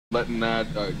letting that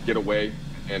get away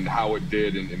and how it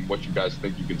did and what you guys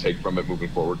think you can take from it moving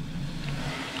forward?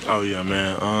 Oh yeah,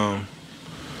 man.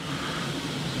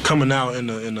 Coming out in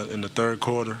the third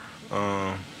quarter,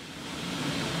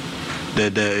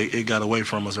 it got away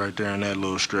from us right there in that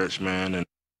little stretch, man, and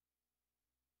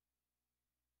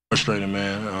frustrating,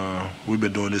 man. We've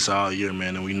been doing this all year,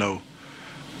 man, and we know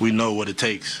what it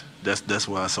takes. That's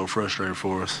why it's so frustrating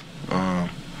for us.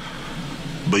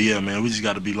 But yeah, man, we just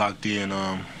got to be locked in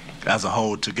as a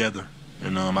whole together,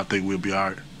 and I think we'll be all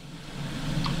right.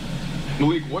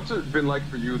 Malik, what's it been like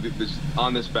for you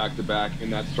on this back-to-back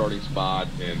in that starting spot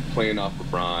and playing off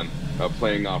LeBron,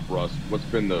 playing off Russ? What's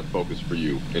been the focus for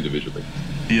you individually?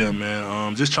 Yeah,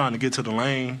 man, just trying to get to the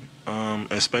lane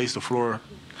and space the floor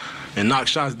and knock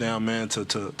shots down, man,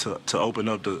 to open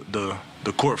up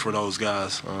the court for those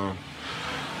guys.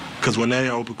 Because when they're in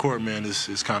open court, man,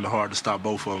 it's kind of hard to stop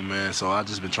both of them, man. So I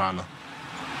just been trying to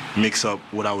mix up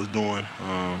what I was doing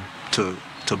to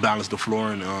balance the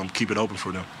floor and keep it open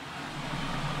for them.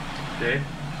 Dave?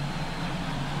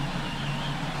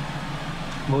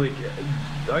 Malik,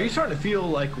 are you starting to feel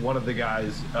like one of the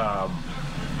guys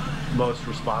most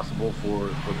responsible for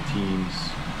the team's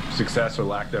success or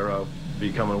lack thereof,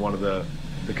 becoming one of the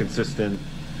consistent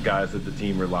guys that the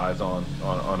team relies on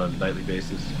a nightly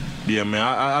basis? Yeah, man,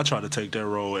 I try to take that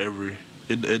role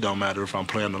it don't matter if I'm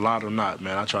playing a lot or not,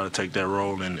 man. I try to take that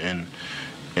role and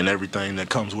everything that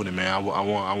comes with it, man. I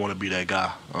want to be that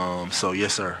guy. So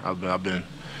yes, sir. I've been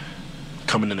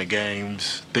coming into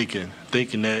games thinking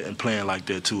that and playing like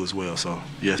that too as well. So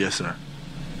yes, sir.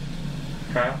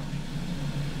 Kyle,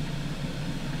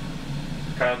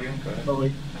 again, go ahead. Oh,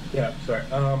 yeah, sorry.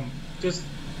 Just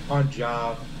on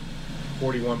Ja,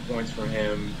 41 points from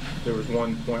him. There was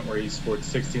one point where he scored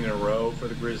 16 in a row for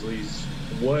the Grizzlies.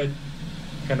 What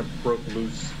kind of broke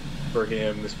loose for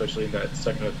him, especially in that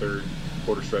second or third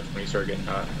quarter stretch when he started getting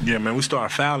hot? Yeah, man, we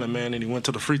started fouling, man, and he went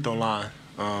to the free throw line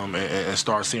and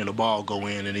started seeing the ball go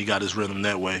in, and he got his rhythm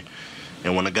that way.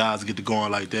 And when the guys get to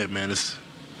going like that, man, it's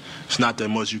not that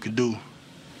much you can do.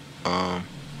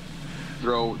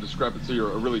 Throw discrepancy or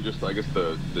really just, I guess,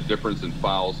 the difference in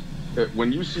fouls.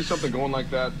 When you see something going like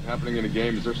that happening in a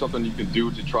game, is there something you can do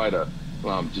to try to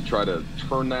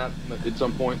turn that at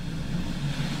some point?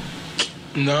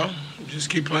 No, just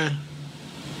keep playing.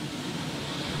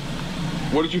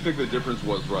 What did you think the difference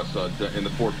was, Russ, in the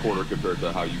fourth quarter compared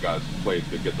to how you guys played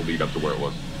to get the lead up to where it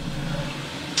was?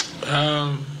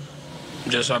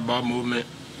 Just our ball movement.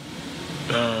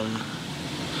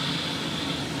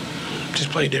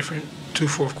 Just play different. 2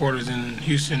 fourth quarters in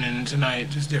Houston and tonight,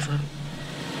 just different.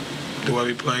 The way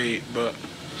we played, but,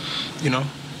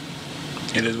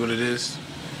 it is what it is.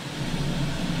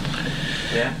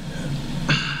 Yeah.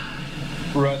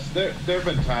 Russ, there have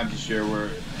been times this year where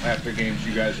after games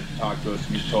you guys have talked to us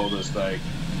and you've told us,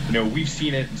 we've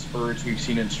seen it in spurts, we've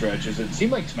seen it in stretches. It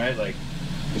seemed like tonight,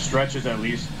 the stretches, at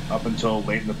least up until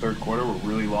late in the third quarter, were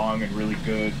really long and really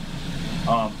good.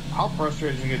 How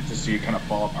frustrating is it to see it kind of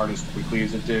fall apart as quickly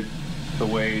as it did the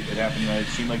way it happened tonight? It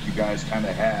seemed like you guys kind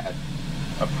of had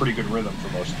a pretty good rhythm for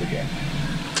most of the game.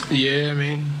 Yeah, I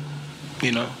mean,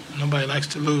 nobody likes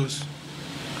to lose.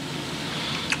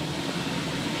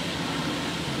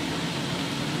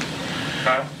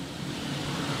 Kyle?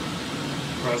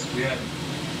 Russ, we had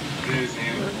Biz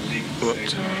and the league say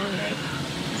tonight that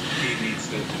this team needs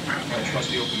to trust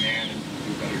the open man and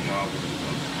do a better job of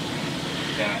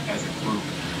that as a group.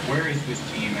 Where is this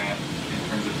team at in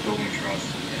terms of building trust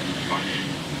and finding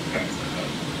guys like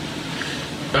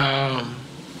that?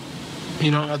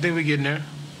 I think we're getting there.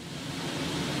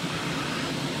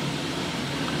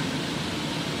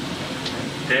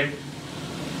 Dave?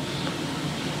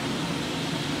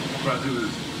 Russ, it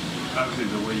was obviously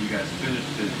the way you guys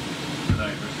finished it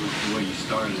tonight versus the way you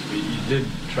started. But you did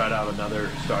try out another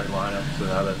starting lineup, so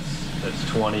now that's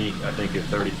 20, I think, in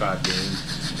 35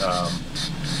 games.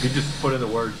 You just put into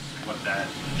words what that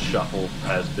shuffle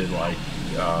has been like,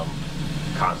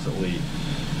 constantly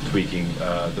tweaking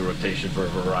the rotation for a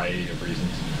variety of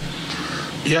reasons.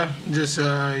 Yeah, just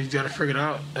you got to figure it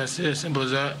out. That's it, simple as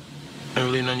that. Ain't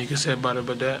really nothing you can say about it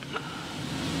but that.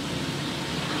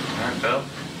 All right, Bill.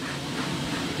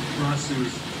 Russ, it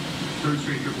was third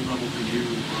straight triple-double for you.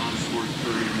 Ron scored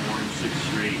 30 or more in 6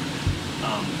 straight.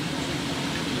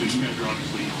 You guys are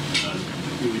obviously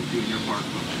really doing your part,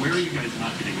 but where are you guys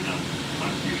not getting enough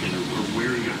contribution, or where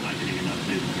are you guys not getting enough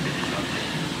to get your shot?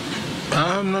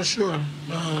 I'm not sure.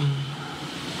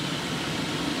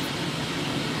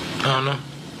 I don't know.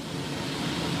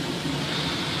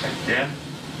 Yeah?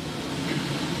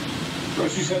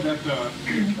 Russ, you said that the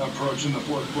approach in the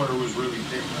fourth quarter was really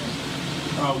different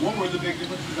What were the big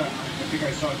differences? I think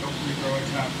I saw no free throwing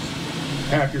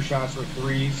half your shots were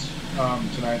threes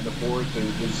tonight in the fourth.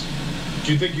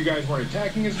 Do you think you guys weren't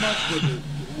attacking as much?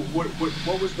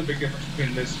 What was the big difference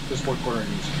between this fourth quarter and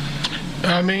these?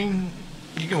 I mean,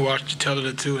 you can watch the tail of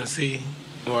the two and see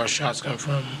where our shots come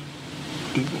from.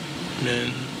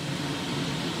 And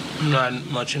I'm not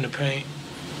much in the paint,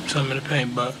 some in the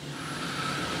paint, but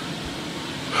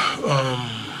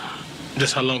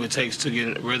just how long it takes to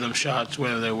get rhythm shots,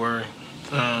 whether they were.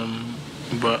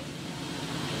 But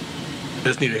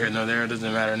it's neither here nor there. It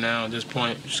doesn't matter now at this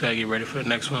point. Just gotta get ready for the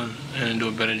next one and do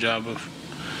a better job of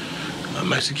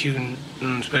executing,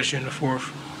 especially in the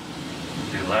fourth.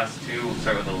 The last two, we'll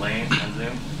start with Elaine on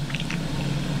Zoom.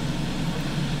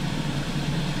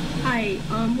 Hi,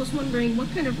 was wondering what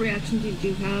kind of reaction did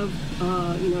you have?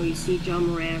 You see John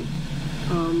Morant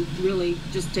really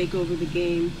just take over the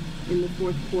game in the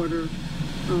fourth quarter.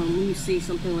 When you see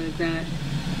something like that,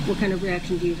 what kind of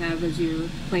reaction do you have as you're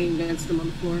playing against him on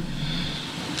the floor?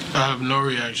 I have no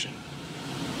reaction.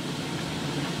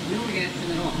 No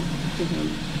reaction at all to him.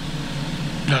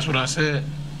 That's what I said.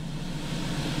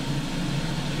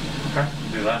 Okay.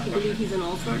 The last Do you believe he's an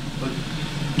all-star?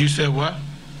 You said what?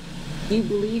 Do you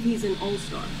believe he's an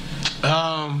all-star?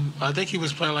 I think he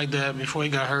was playing like that before he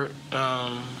got hurt,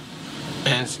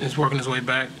 and is working his way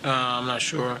back. I'm not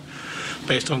sure,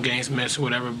 based on games missed or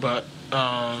whatever, but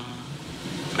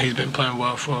he's been playing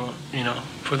well for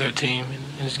their team,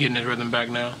 and he's getting his rhythm back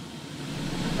now.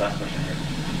 Last question here.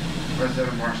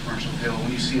 President Marshall Hill,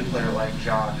 when you see a player like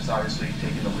Ja just obviously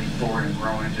taking the leap forward and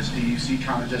growing, just do you see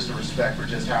kind of just a respect for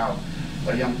just how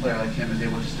a young player like him is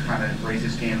able just to kind of raise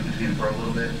his game and continue to grow a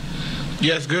little bit?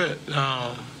 Yeah, it's good.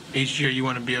 Each year you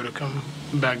want to be able to come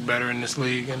back better in this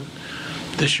league, and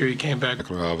this year he came back.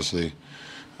 Obviously,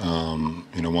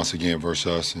 once again versus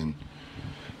us, and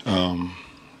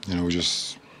we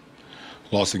just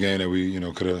lost a game that we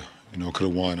could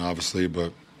have won, obviously,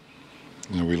 but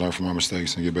we learn from our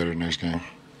mistakes and get better the next game.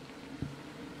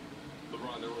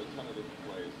 LeBron, there were a ton of different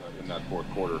plays in that fourth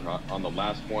quarter. On the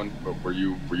last one, but were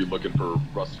you looking for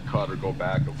Russ to cut or go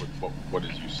back? Or what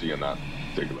did you see in that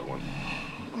particular one?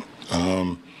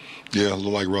 Yeah, it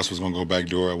looked like Russ was going to go back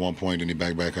door at one point, and he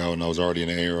back out, and I was already in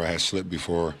the air. I had slipped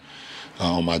before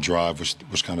on my drive,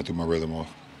 which kind of threw my rhythm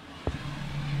off.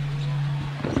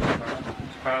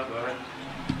 Kyle, go ahead.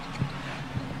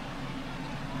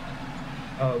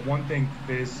 One thing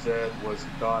Fizz said was he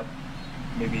thought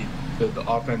maybe the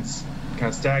offense kind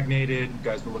of stagnated.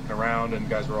 Guys were looking around, and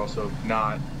guys were also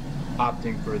not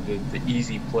opting for the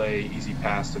easy play, easy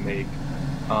pass to make.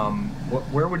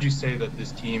 Where would you say that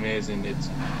this team is in its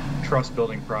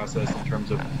trust-building process in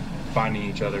terms of finding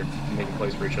each other and making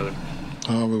plays for each other?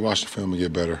 We watch the film and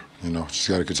get better. Just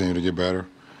got to continue to get better,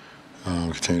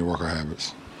 continue to work our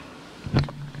habits.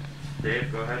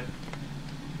 Dave, go ahead.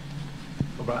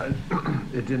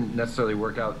 It didn't necessarily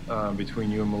work out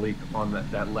between you and Malik on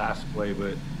that last play,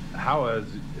 but how has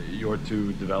your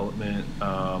two development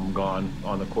gone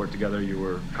on the court together? You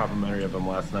were complimentary of him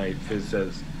last night. Fizz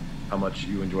says how much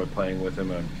you enjoy playing with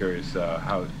him. I'm curious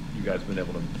how you guys have been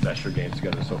able to mesh your games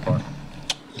together so far.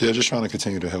 Yeah, just trying to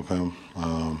continue to help him,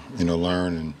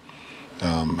 learn and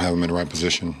have him in the right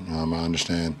position. I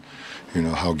understand,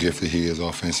 how gifted he is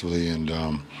offensively, and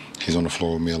he's on the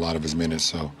floor with me a lot of his minutes.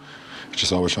 So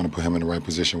just always trying to put him in the right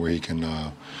position where he can,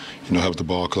 help the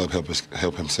ball club,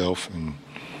 help himself. And,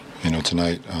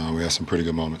 tonight we had some pretty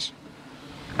good moments.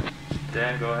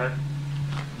 Dan, go ahead.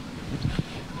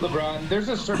 LeBron, there's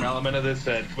a certain element of this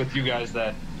that with you guys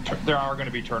that there are going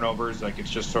to be turnovers. Like, it's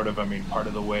just sort of, part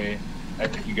of the way I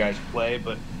think you guys play.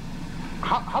 But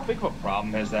how big of a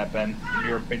problem has that been, in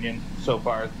your opinion, so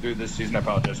far through this season? I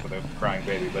apologize for the crying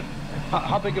baby, but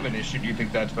how big of an issue do you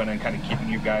think that's been in kind of keeping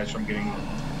you guys from getting,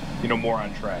 more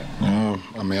on track?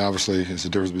 Obviously, it's the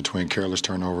difference between careless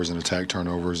turnovers and attack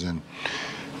turnovers, and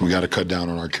we got to cut down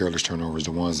on our careless turnovers,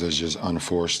 the ones that's just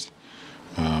unforced.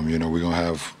 We're going to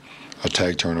have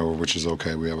attack turnover, which is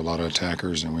okay. We have a lot of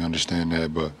attackers, and we understand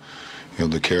that. But,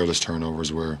 the careless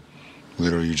turnovers where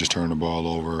literally you just turn the ball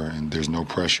over and there's no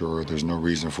pressure or there's no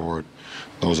reason for it,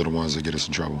 those are the ones that get us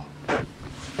in trouble.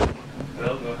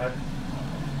 Bill, go ahead.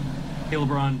 Hey,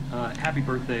 LeBron, happy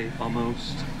birthday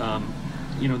almost.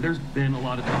 There's been a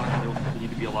lot of talk, and there will continue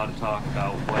to be a lot of talk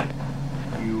about what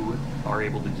you are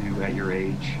able to do at your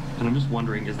age. And I'm just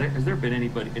wondering, has there been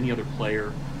any other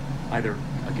player, either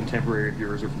a contemporary of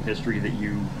yours or from history, that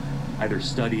you either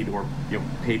studied or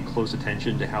paid close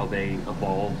attention to how they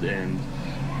evolved and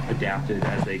adapted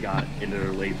as they got into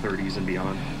their late 30s and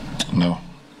beyond? No,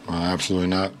 absolutely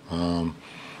not.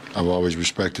 I've always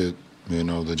respected,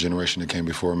 the generation that came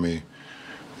before me.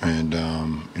 And,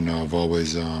 you know, I've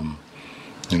always,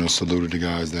 you know, saluted the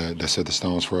guys that set the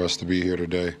stones for us to be here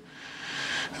today.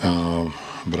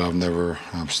 But I've never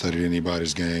studied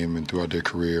anybody's game and throughout their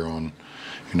career on,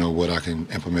 you know, what I can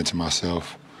implement to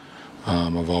myself.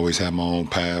 I've always had my own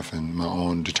path and my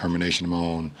own determination, my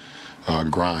own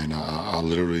grind. I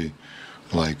literally,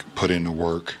 like, put in the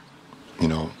work, you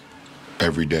know,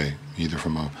 every day, either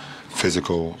from a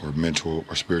physical or mental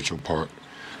or spiritual part.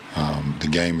 The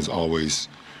game is always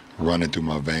running through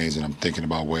my veins, and I'm thinking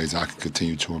about ways I can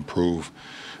continue to improve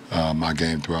my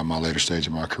game throughout my later stage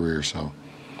of my career. So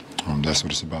that's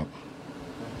what it's about.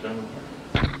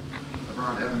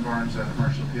 LeBron, Evan Barnes,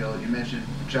 Commercial Appeal. You mentioned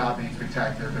Ja being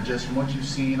spectacular, but just from what you've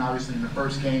seen, obviously in the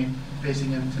first game, facing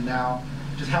him to now,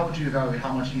 just how would you evaluate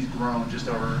how much he's grown just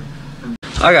over?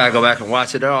 I gotta go back and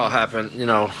watch it. It all happened, you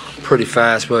know, pretty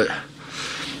fast. But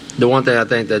the one thing I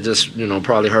think that just, you know,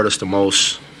 probably hurt us the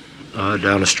most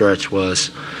down the stretch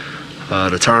was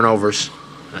the turnovers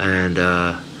and,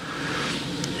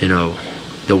 you know,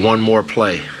 the one more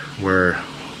play where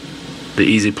the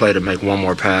easy play to make one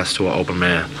more pass to an open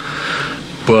man.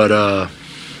 But,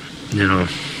 you know,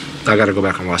 I got to go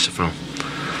back and watch the film.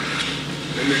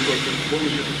 And then, what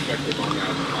was your perspective on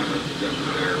that final possession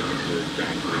there with the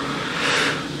down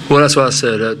three? Well, that's what I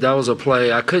said. That was a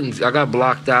play. I got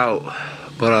blocked out,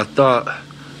 but I thought,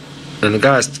 and the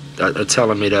guys are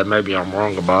telling me that maybe I'm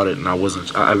wrong about it, and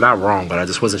I'm not wrong, but I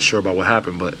just wasn't sure about what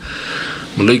happened. But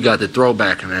Malik got the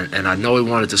throwback, and I know he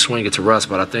wanted to swing it to Russ,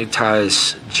 but I think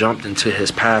Tyus jumped into his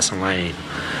passing lane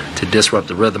to disrupt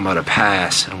the rhythm of the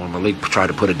pass, and when Malik tried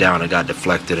to put it down, it got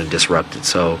deflected and disrupted.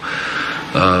 So,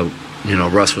 you know,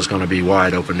 Russ was going to be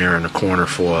wide open there in the corner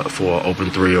for an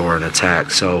open three or an attack.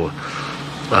 So,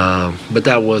 but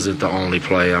that wasn't the only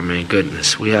play. I mean,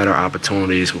 goodness, we had our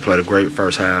opportunities. We played a great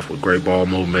first half with great ball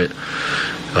movement,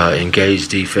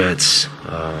 engaged defense,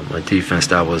 a defense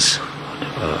that was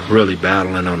really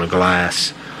battling on the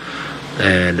glass.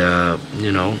 And,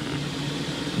 you know,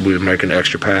 we were making an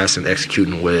extra pass and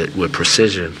executing with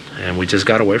precision, and we just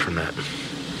got away from that.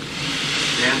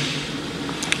 Yeah.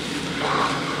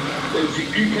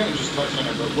 You kind of just touched on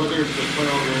it, but whether it's the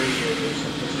turnovers or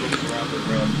some mistakes around the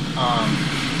rim,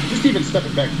 just even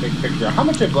stepping back to big picture, how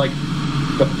much of, like,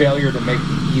 the failure to make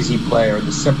the easy play or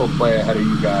the simple play ahead of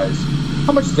you guys,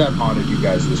 how much has that haunted you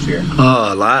guys this year?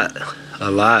 A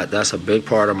lot. That's a big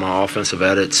part of my offensive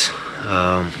edits,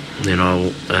 you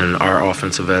know, and our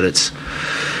offensive edits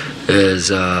is,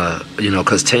 you know,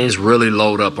 because teams really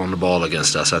load up on the ball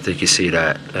against us. I think you see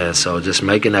that. And so just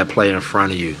making that play in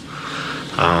front of you,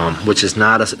 which is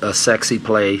not a sexy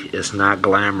play, it's not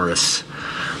glamorous,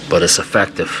 but it's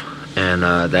effective. And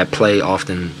that play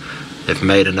often, if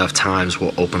made enough times,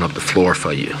 will open up the floor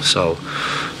for you. So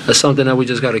that's something that we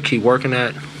just got to keep working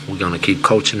at. We're going to keep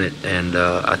coaching it, and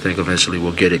I think eventually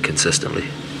we'll get it consistently.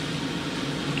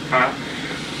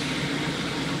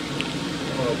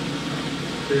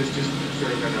 There's just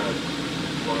sort of in a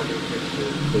larger picture,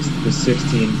 the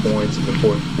 16 points in the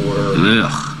fourth quarter.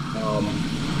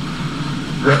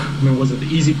 I mean, was it the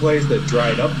easy plays that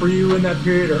dried up for you in that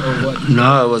period, or what?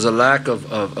 No, it was a lack of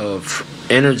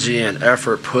energy and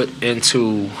effort put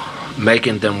into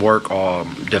making them work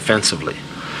defensively.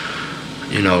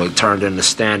 You know, it turned into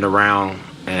stand around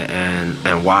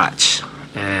and watch.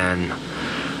 And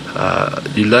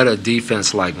you let a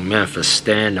defense like Memphis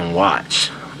stand and watch.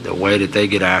 The way that they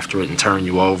get after it and turn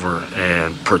you over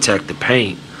and protect the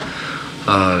paint,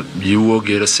 you will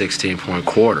get a 16-point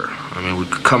quarter. I mean, we're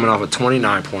coming off a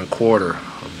 29-point quarter,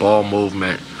 a ball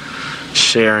movement,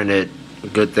 sharing it,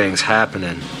 good things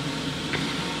happening.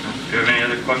 Do you have any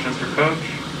other questions for Coach?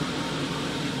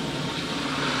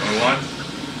 Or what?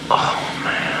 Oh,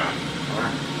 man. All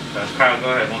right. That's Kyle. Go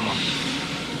ahead. One more.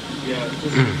 Yeah,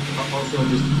 just also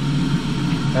just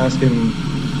asking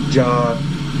Ja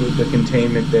with the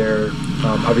containment there.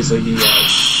 Obviously, he has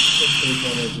 3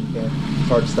 pointers. It's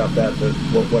hard to stop that, but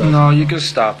what else? No, you can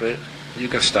stop it. You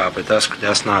can stop it.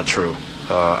 That's not true.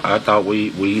 I thought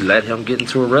we let him get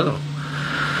into a rhythm.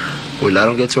 We let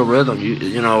him get to a rhythm.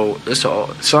 You know,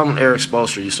 something Eric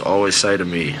Spoelstra used to always say to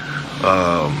me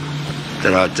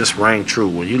that I just rang true.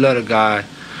 When you let a guy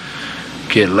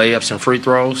get layups and free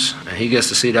throws, and he gets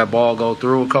to see that ball go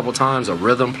through a couple times, a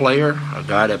rhythm player, a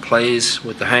guy that plays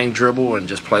with the hang dribble and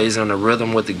just plays in the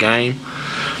rhythm with the game,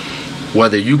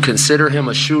 whether you consider him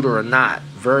a shooter or not,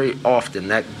 very often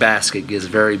that basket gets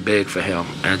very big for him.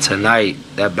 And tonight,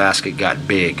 that basket got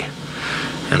big.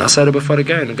 And I said it before the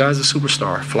game, the guy's a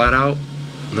superstar, flat out,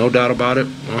 no doubt about it,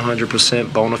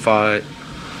 100% bona fide.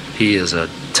 He is a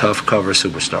tough cover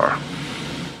superstar.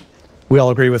 We all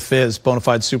agree with Fizz, bona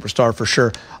fide superstar for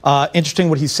sure. Interesting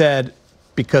what he said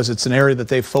because it's an area that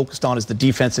they've focused on is the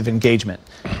defensive engagement.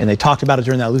 And they talked about it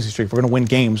during that losing streak. If we're going to win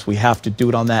games, we have to do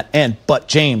it on that end. But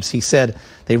James, he said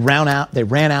they ran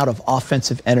out of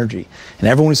offensive energy. And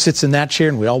everyone who sits in that chair,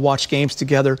 and we all watch games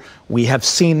together, we have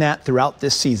seen that throughout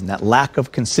this season, that lack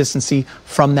of consistency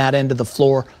from that end of the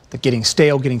floor, the getting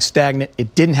stale, getting stagnant.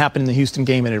 It didn't happen in the Houston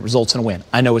game, and it results in a win.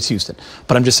 I know it's Houston.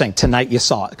 But I'm just saying, tonight you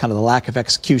saw it, kind of the lack of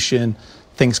execution,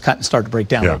 things cut and start to break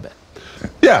down a little bit.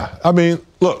 Yeah, I mean,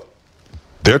 look,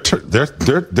 they're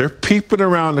peeping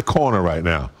around the corner right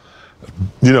now.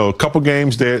 You know, a couple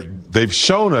games they've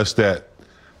shown us that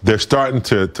they're starting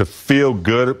to feel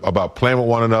good about playing with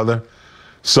one another.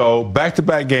 So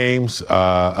back-to-back games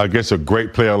against a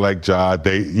great player like Ja,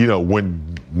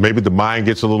 when maybe the mind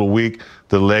gets a little weak,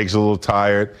 the legs a little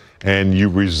tired, and you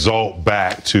result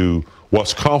back to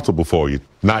what's comfortable for you,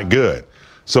 not good.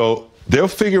 So they'll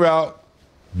figure out,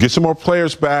 get some more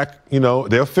players back,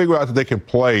 they'll figure out that they can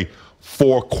play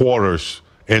 4 quarters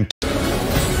in.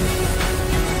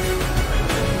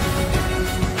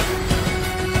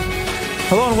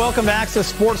 Hello and welcome to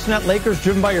Access Sportsnet. Lakers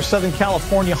driven by your Southern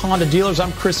California Honda dealers.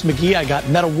 I'm Chris McGee. I got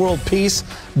Meta World Peace,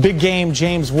 Big Game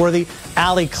James Worthy,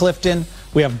 Allie Clifton.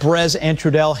 We have Brez and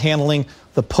Trudell handling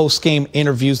the post-game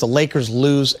interviews. The Lakers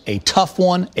lose a tough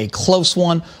one, a close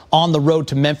one on the road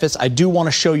to Memphis. I do want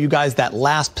to show you guys that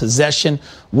last possession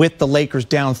with the Lakers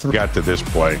down 3. Got to this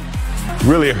play,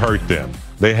 really hurt them.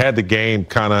 They had the game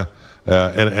kind of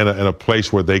in a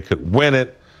place where they could win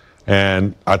it.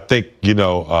 And I think,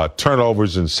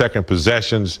 turnovers and second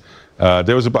possessions,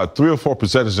 there was about 3 or 4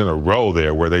 possessions in a row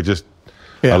there where they just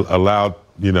allowed,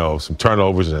 some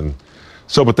turnovers. And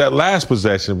so, but that last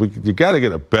possession, you got to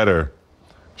get a better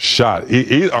shot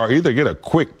or either get a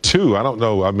quick 2. I don't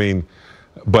know. I mean,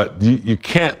 but you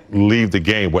can't leave the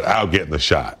game without getting the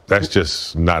shot. That's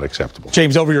just not acceptable.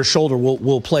 James, over your shoulder,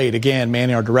 we'll play it again.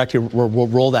 Manny, our director, we'll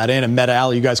roll that in. And Meta,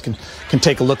 Allie, you guys can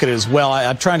take a look at it as well.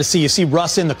 I'm trying to see. You see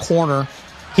Russ in the corner.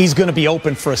 He's going to be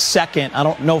open for a second. I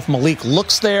don't know if Malik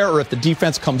looks there or if the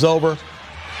defense comes over.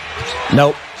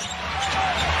 Nope.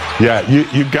 Yeah,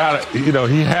 you got it.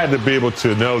 He had to be able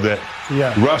to know that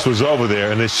Russ was over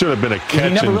there, and it should have been a catch.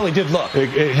 He never really did look.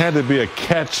 It had to be a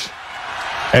catch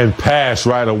and pass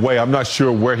right away. I'm not sure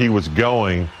where he was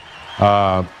going,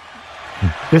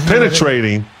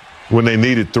 penetrating when they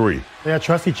needed 3. They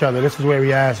trust each other. This is where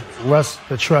we ask Russ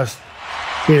to trust,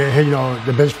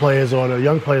 the bench players or the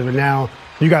young players. But now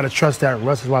you got to trust that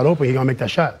Russ is wide open. He's going to make that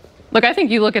shot. Look, I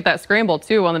think you look at that scramble,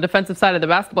 too, on the defensive side of the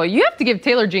basketball. You have to give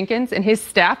Taylor Jenkins and his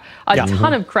staff a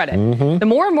ton of credit. The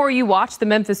more and more you watch the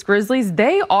Memphis Grizzlies,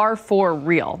 they are for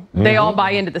real. They all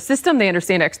buy into the system. They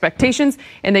understand expectations,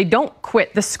 and they don't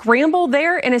quit. The scramble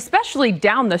there, and especially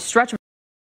down the stretch of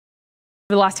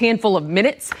the last handful of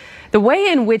minutes, the way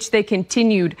in which they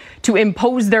continued to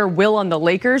impose their will on the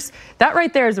Lakers, that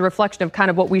right there is a reflection of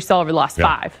kind of what we saw over the last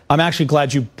 5. I'm actually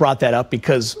glad you brought that up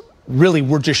because really,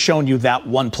 we're just showing you that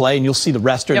one play, and you'll see the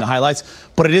rest during the highlights.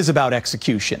 But it is about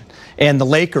execution. And the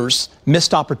Lakers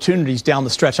missed opportunities down the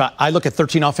stretch. I look at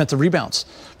 13 offensive rebounds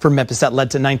for Memphis. That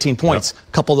led to 19 points.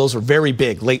 A couple of those were very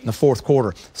big late in the fourth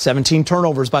quarter. 17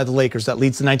 turnovers by the Lakers. That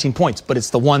leads to 19 points. But it's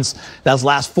the ones, those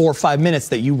last 4 or 5 minutes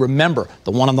that you remember.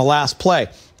 The one on the last play.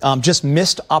 Just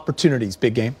missed opportunities.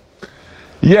 Big game.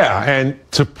 Yeah, and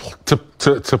to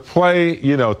play,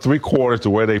 3 quarters the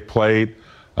way they played,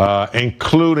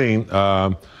 including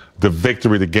the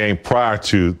victory, the game prior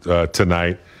to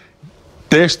tonight,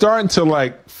 they're starting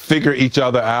to figure each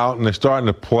other out, and they're starting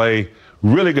to play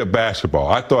really good basketball.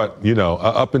 I thought,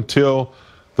 up until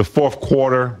the fourth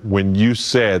quarter, when you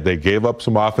said they gave up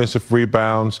some offensive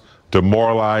rebounds,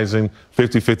 demoralizing,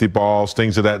 50-50 balls,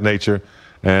 things of that nature,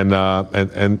 and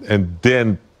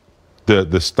then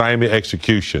the stymie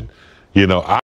execution,